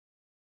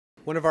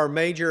One of our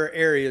major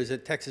areas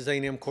at Texas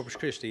A&M Corpus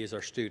Christi is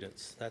our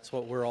students. That's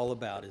what we're all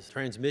about, is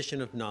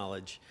transmission of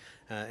knowledge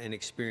and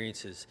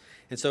experiences.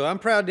 And so I'm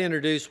proud to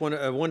introduce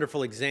a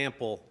wonderful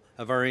example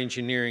of our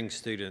engineering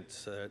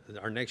students,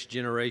 our next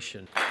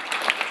generation.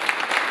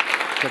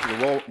 Because of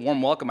the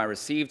warm welcome I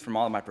received from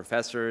all of my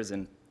professors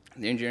and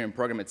the engineering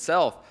program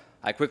itself,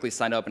 I quickly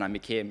signed up and I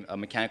became a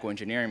mechanical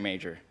engineering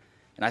major.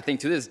 And I think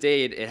to this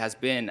day, it has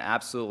been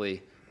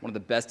absolutely one of the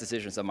best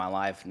decisions of my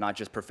life, not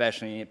just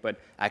professionally, but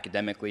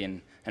academically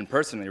and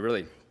personally,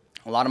 really.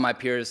 A lot of my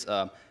peers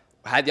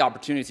had the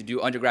opportunity to do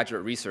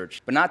undergraduate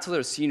research, but not till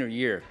their senior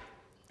year.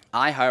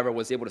 I, however,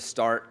 was able to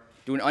start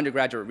doing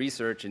undergraduate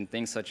research in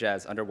things such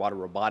as underwater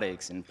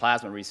robotics and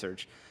plasma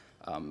research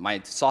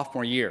my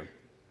sophomore year.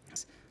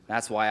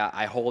 That's why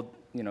I hold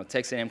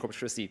Texas A&M Corpus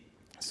Christi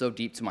so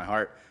deep to my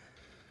heart.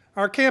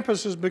 Our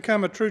campus has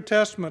become a true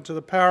testament to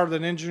the power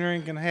that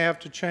engineering can have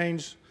to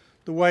change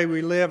the way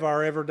we live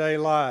our everyday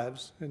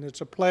lives. And it's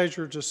a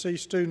pleasure to see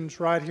students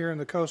right here in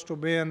the Coastal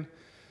Bend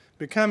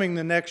becoming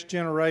the next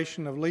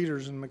generation of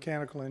leaders in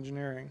mechanical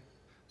engineering.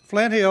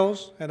 Flint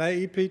Hills and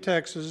AEP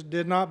Texas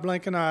did not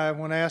blink an eye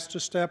when asked to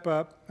step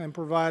up and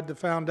provide the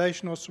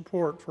foundational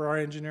support for our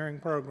engineering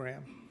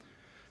program.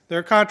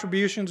 Their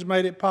contributions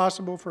made it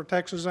possible for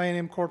Texas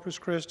A&M Corpus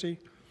Christi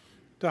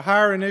to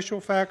hire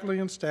initial faculty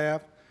and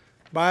staff,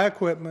 buy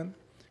equipment,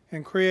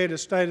 and create a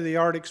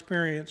state-of-the-art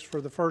experience for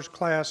the first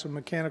class of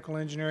mechanical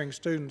engineering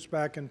students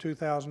back in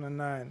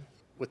 2009.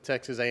 With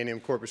Texas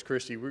A&M Corpus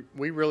Christi,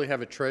 we really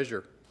have a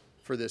treasure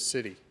for this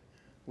city.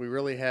 We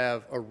really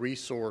have a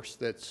resource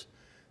that's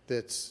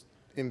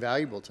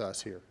invaluable to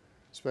us here,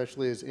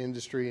 especially as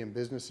industry and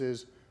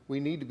businesses. We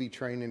need to be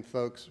training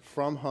folks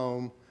from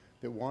home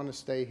that want to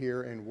stay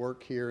here and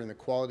work here, and the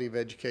quality of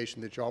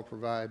education that y'all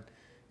provide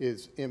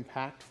is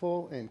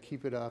impactful, and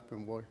keep it up,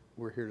 and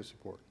we're here to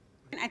support.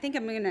 I think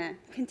I'm going to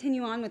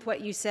continue on with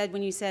what you said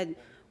when you said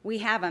we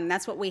have them.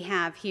 That's what we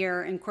have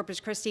here in Corpus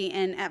Christi,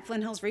 and at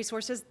Flint Hills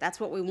Resources, that's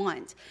what we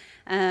want.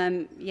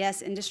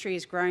 Yes, industry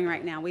is growing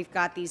right now. We've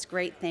got these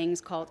great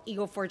things called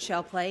Eagle Ford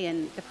Shale Play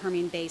in the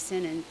Permian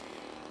Basin,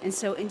 and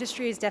so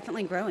industry is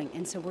definitely growing,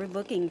 and so we're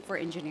looking for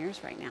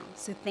engineers right now.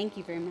 So thank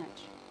you very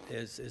much.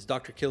 As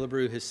Dr.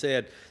 Killebrew has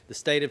said, the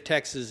state of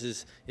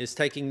Texas is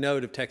taking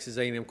note of Texas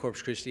A&M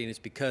Corpus Christi, and it's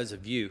because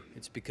of you.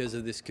 It's because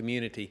of this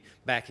community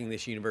backing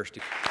this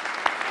university.